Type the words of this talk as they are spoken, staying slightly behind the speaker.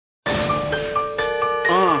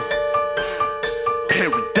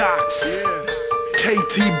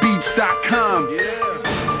tbeats.com.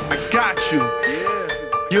 I got you.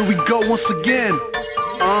 Here we go once again.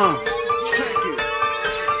 Check it.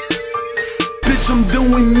 Bitch, I'm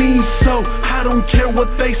doing me, so I don't care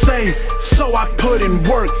what they say. So I put in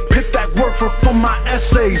work, pick that work for my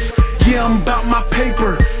essays. Yeah, I'm about my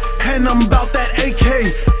paper, and I'm about that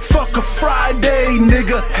AK. Fuck a Friday,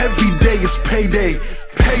 nigga, every day is payday.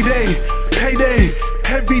 Payday, payday,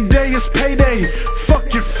 every day is payday.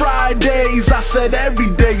 Fuck your Fridays, I said every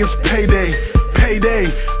day is payday. Payday,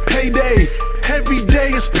 payday, every day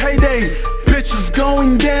is payday. Bitches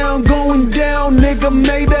going down, nigga,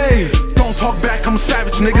 mayday. Don't talk back, I'm a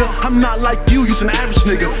savage, nigga. I'm not like you's an average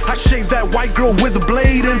nigga. I shave that white girl with a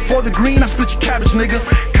blade, and for the green, I split your cabbage, nigga.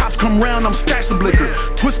 Cops come round, I'm stash the blicker.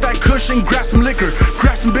 Twist that cushion, grab some liquor.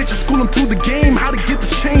 Grab some bitches, school them to the game. How to get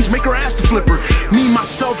this change, make her ass the flipper. Me,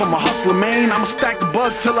 myself, I'm a hustler, man. I'ma stack the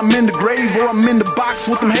bug till I'm in the grave, or I'm in the box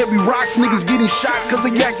with them heavy rocks. Niggas getting shot cause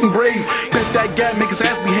they acting brave. Bet that gap make his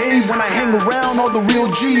ass behave when I hang around all the real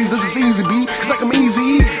G's. This is easy, B. It's like I'm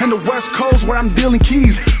easy in the West Coast where I'm dealing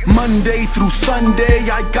keys. Monday through Sunday,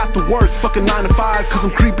 I got to work, fucking 9 to 5, cause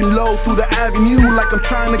I'm creeping low through the avenue like I'm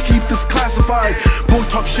trying to keep this classified. Boy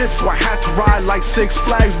talk shit, so I had to ride like Six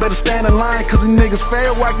Flags. Better stand in line, cause these niggas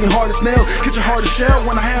fair, whacking hard as nail. Get your heart to shell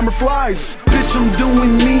when a hammer flies. Bitch, I'm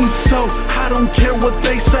doing me, so I don't care what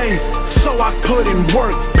they say. So I put in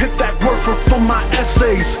work, pick that work for my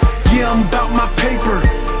essays. Yeah, I'm about my paper,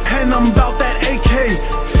 and I'm about that AK.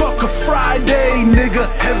 Fuck a Friday, nigga,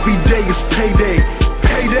 every day is payday.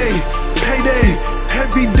 Payday, payday,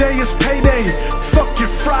 every day is payday. Fuck your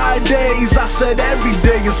Fridays, I said every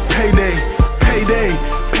day is payday. Payday,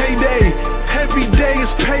 payday, every day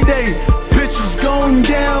is payday. Bitches going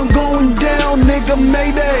down, nigga,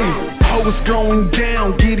 mayday. Oh, it's going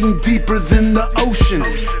down, getting deeper than the ocean.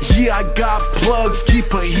 Yeah, I got plugs,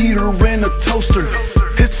 keep a heater and a toaster.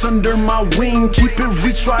 It's under my wing, keep it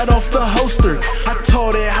reach right off the holster. I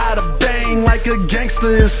taught it how to bang like a gangster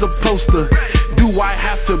is supposed to. Do I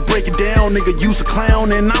have to break it down? Nigga, use a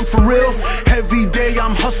clown and I'm for real. Every day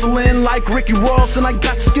I'm hustling like Ricky Ross and I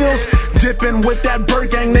got skills. Dipping with that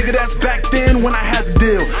bird gang, nigga, that's back then when I had the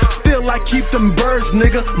deal. Still I keep them birds,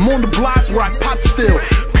 nigga, I'm on the block where I pop still.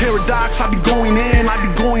 Paradox, I be going in, I be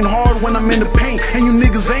going hard when I'm in the paint. And you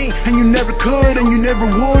niggas ain't, and you never could, and you never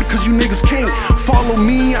would, cause you niggas can't. Follow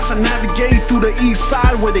me as I navigate through the east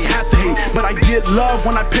side where they have to hate. But I get love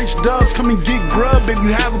when I pitch dubs, come and get grub if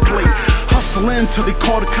you have a plate. Hustling till they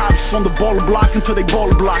call the cops on the baller block until they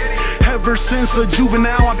baller block. Ever since a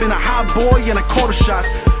juvenile, I've been a hot boy and I call the shots.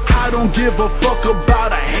 I don't give a fuck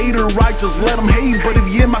about a hater, I just let him hate. But if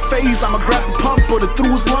you in my face, I'ma grab the pump, put it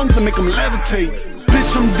through his lungs and make him levitate.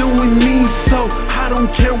 Bitch, I'm doing me, so I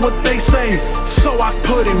don't care what they say. So I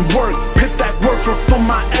put in work, pick that work for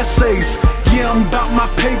my essays. Yeah, I'm about my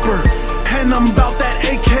paper, and I'm about that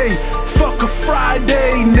AK. Fuck a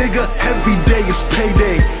Friday, nigga, every day is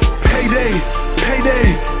payday. Payday, payday,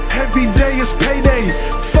 every day is payday.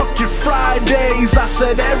 Fuck your Fridays, I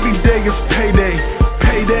said every day is payday.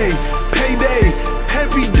 Payday, payday,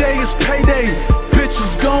 every day is payday.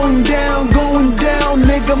 Bitches going down,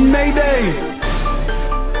 nigga, mayday.